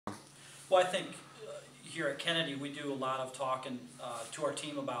Well, I think here at Kennedy we do a lot of talking to our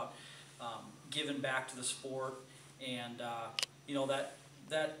team about giving back to the sport, and you know,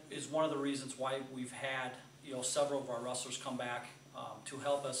 that is one of the reasons why we've had, you know, several of our wrestlers come back to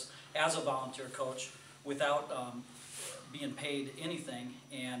help us as a volunteer coach without being paid anything,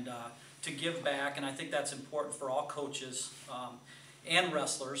 and to give back. And I think that's important for all coaches and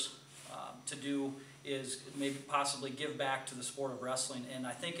wrestlers to do, is maybe possibly give back to the sport of wrestling. And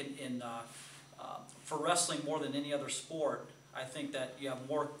I think for wrestling more than any other sport, I think that you have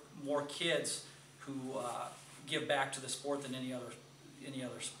more kids who give back to the sport than any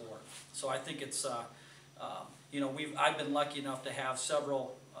other sport. So I think it's you know, I've been lucky enough to have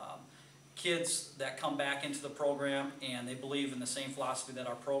several kids that come back into the program, and they believe in the same philosophy that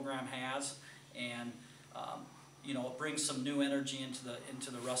our program has, and you know, it brings some new energy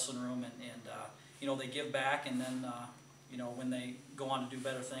into the wrestling room, and you know, they give back, and then you know, when they go on to do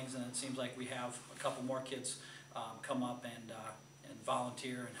better things, and it seems like we have a couple more kids come up and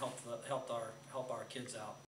volunteer and help our kids out.